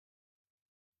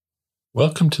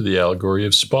Welcome to the Allegory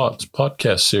of Spots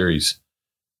podcast series.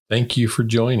 Thank you for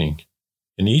joining.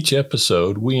 In each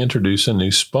episode, we introduce a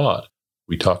new spot.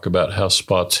 We talk about how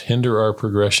spots hinder our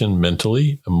progression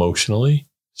mentally, emotionally,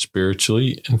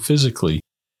 spiritually, and physically,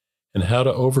 and how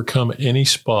to overcome any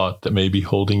spot that may be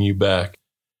holding you back.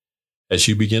 As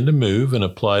you begin to move and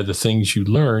apply the things you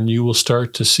learn, you will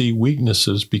start to see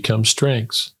weaknesses become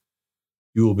strengths.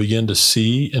 You will begin to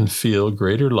see and feel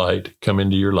greater light come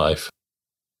into your life.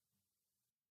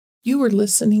 You were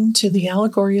listening to the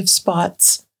Allegory of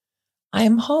Spots. I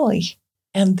am Holly,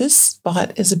 and this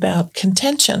spot is about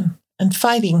contention and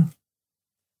fighting.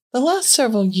 The last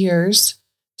several years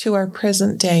to our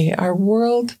present day, our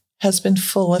world has been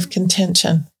full of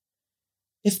contention.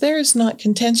 If there is not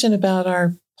contention about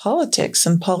our politics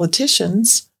and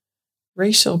politicians,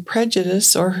 racial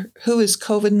prejudice, or who is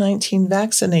COVID-19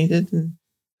 vaccinated and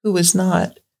who is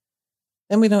not,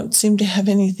 then we don't seem to have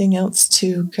anything else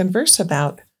to converse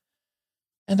about.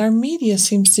 And our media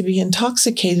seems to be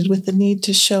intoxicated with the need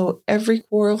to show every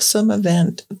quarrelsome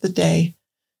event of the day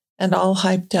and all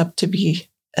hyped up to be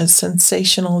as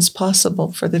sensational as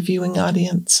possible for the viewing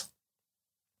audience.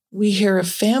 We hear of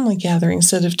family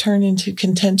gatherings that have turned into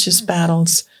contentious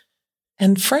battles,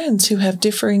 and friends who have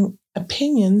differing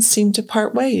opinions seem to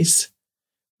part ways.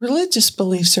 Religious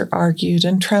beliefs are argued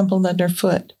and trampled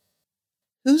underfoot.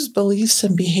 Whose beliefs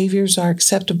and behaviors are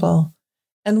acceptable?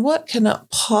 And what cannot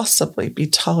possibly be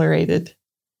tolerated?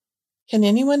 Can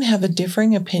anyone have a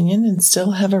differing opinion and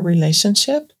still have a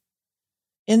relationship?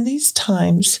 In these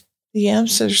times, the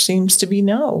answer seems to be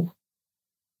no.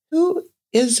 Who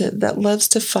is it that loves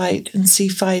to fight and see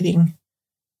fighting?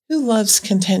 Who loves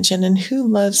contention and who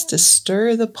loves to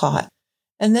stir the pot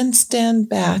and then stand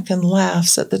back and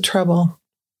laughs at the trouble?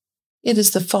 It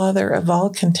is the father of all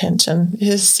contention. It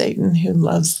is Satan who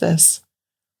loves this.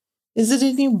 Is it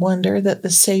any wonder that the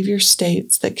Savior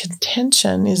states that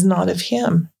contention is not of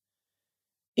him?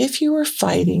 If you are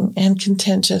fighting and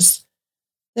contentious,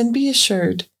 then be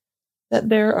assured that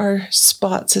there are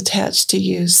spots attached to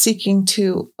you seeking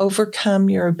to overcome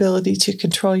your ability to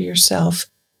control yourself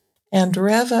and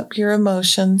rev up your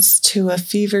emotions to a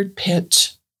fevered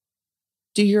pitch.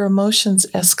 Do your emotions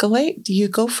escalate? Do you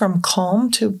go from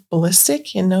calm to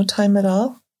ballistic in no time at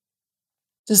all?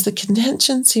 Does the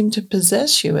contention seem to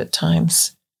possess you at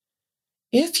times?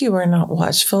 If you are not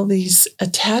watchful, these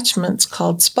attachments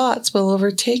called spots will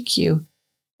overtake you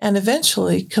and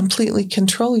eventually completely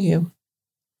control you.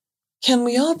 Can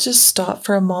we all just stop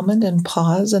for a moment and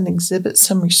pause and exhibit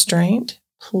some restraint?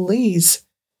 Please.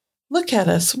 Look at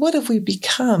us. What have we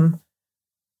become?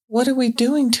 What are we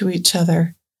doing to each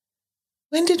other?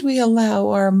 When did we allow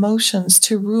our emotions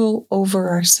to rule over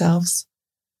ourselves?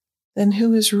 Then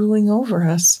who is ruling over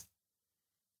us?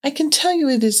 I can tell you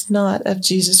it is not of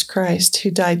Jesus Christ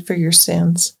who died for your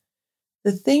sins.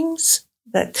 The things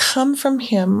that come from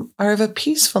him are of a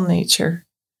peaceful nature.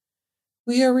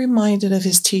 We are reminded of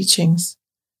his teachings.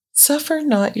 Suffer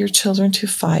not your children to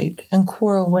fight and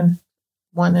quarrel with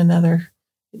one another.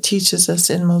 It teaches us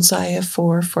in Mosiah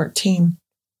 4:14.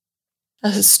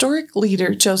 A historic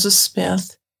leader, Joseph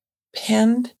Smith,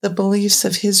 penned the beliefs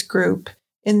of his group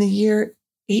in the year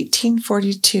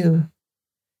 1842.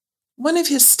 One of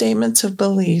his statements of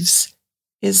beliefs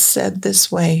is said this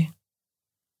way: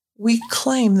 "We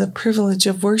claim the privilege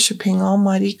of worshiping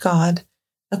Almighty God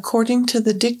according to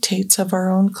the dictates of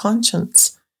our own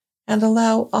conscience, and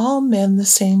allow all men the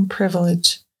same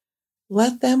privilege.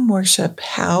 Let them worship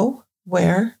how,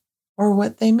 where, or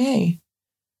what they may."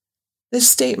 This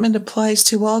statement applies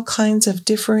to all kinds of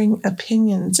differing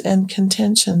opinions and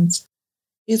contentions.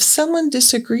 If someone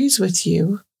disagrees with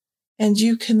you, and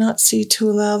you cannot see to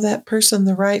allow that person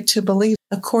the right to believe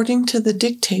according to the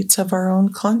dictates of our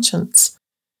own conscience,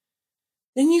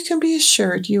 then you can be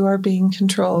assured you are being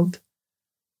controlled.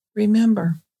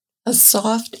 Remember, a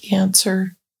soft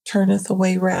answer turneth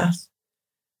away wrath.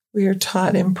 We are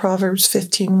taught in Proverbs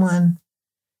 15:1.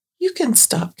 You can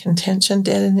stop contention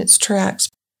dead in its tracks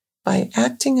by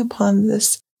acting upon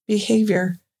this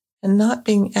behavior and not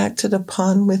being acted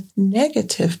upon with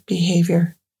negative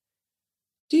behavior.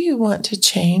 Do you want to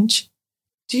change?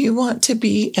 Do you want to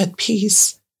be at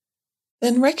peace?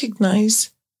 Then recognize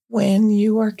when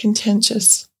you are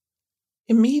contentious.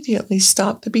 Immediately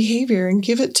stop the behavior and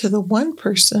give it to the one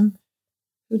person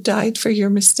who died for your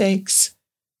mistakes.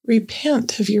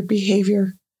 Repent of your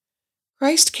behavior.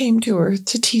 Christ came to earth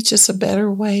to teach us a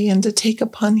better way and to take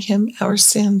upon him our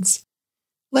sins.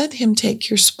 Let him take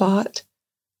your spot,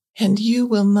 and you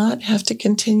will not have to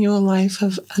continue a life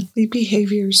of ugly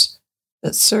behaviors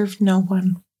that serve no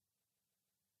one.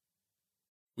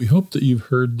 We hope that you've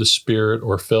heard the Spirit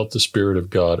or felt the Spirit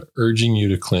of God urging you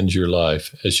to cleanse your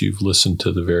life as you've listened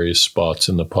to the various spots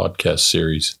in the podcast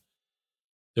series.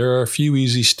 There are a few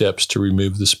easy steps to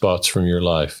remove the spots from your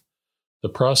life. The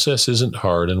process isn't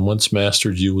hard, and once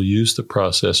mastered, you will use the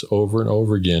process over and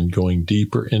over again, going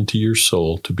deeper into your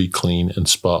soul to be clean and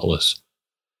spotless.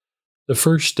 The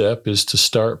first step is to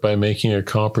start by making a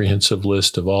comprehensive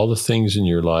list of all the things in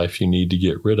your life you need to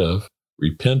get rid of,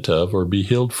 repent of, or be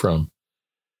healed from.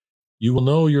 You will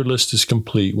know your list is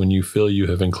complete when you feel you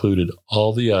have included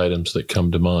all the items that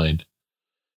come to mind.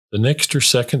 The next or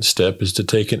second step is to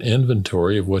take an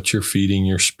inventory of what you're feeding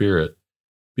your spirit,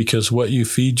 because what you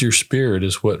feed your spirit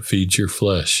is what feeds your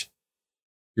flesh.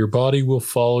 Your body will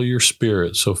follow your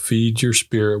spirit, so feed your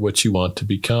spirit what you want to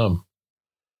become.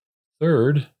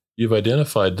 Third, you've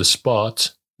identified the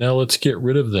spots. Now let's get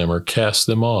rid of them or cast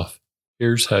them off.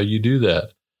 Here's how you do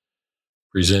that.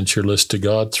 Present your list to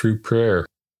God through prayer.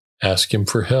 Ask Him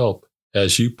for help.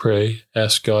 As you pray,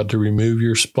 ask God to remove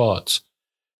your spots,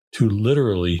 to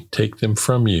literally take them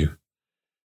from you.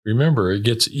 Remember, it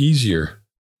gets easier.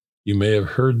 You may have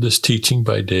heard this teaching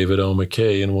by David O.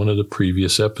 McKay in one of the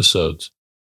previous episodes.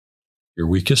 Your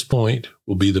weakest point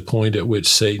will be the point at which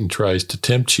Satan tries to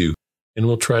tempt you and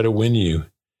will try to win you.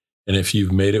 And if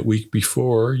you've made it weak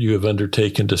before you have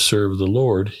undertaken to serve the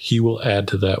Lord, He will add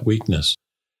to that weakness.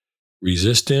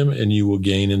 Resist Him and you will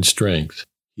gain in strength.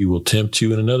 He will tempt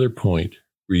you in another point.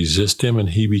 Resist Him and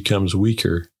He becomes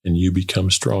weaker and you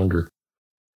become stronger.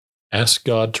 Ask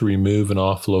God to remove and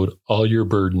offload all your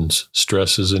burdens,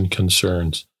 stresses, and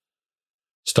concerns.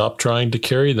 Stop trying to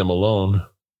carry them alone.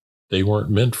 They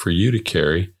weren't meant for you to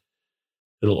carry.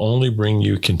 It'll only bring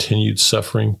you continued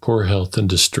suffering, poor health, and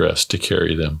distress to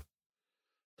carry them.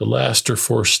 The last or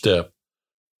fourth step.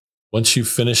 Once you've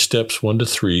finished steps 1 to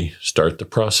 3, start the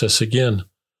process again.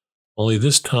 Only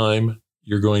this time,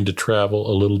 you're going to travel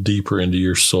a little deeper into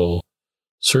your soul,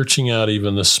 searching out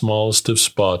even the smallest of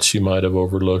spots you might have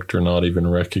overlooked or not even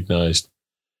recognized.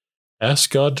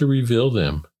 Ask God to reveal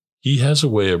them. He has a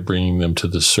way of bringing them to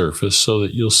the surface so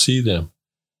that you'll see them.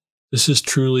 This is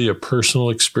truly a personal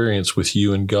experience with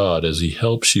you and God as He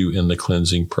helps you in the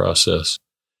cleansing process.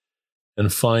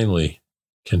 And finally,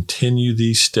 continue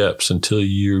these steps until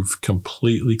you've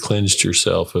completely cleansed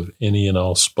yourself of any and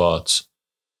all spots.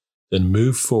 Then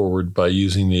move forward by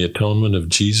using the atonement of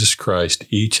Jesus Christ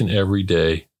each and every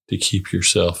day to keep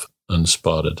yourself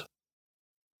unspotted.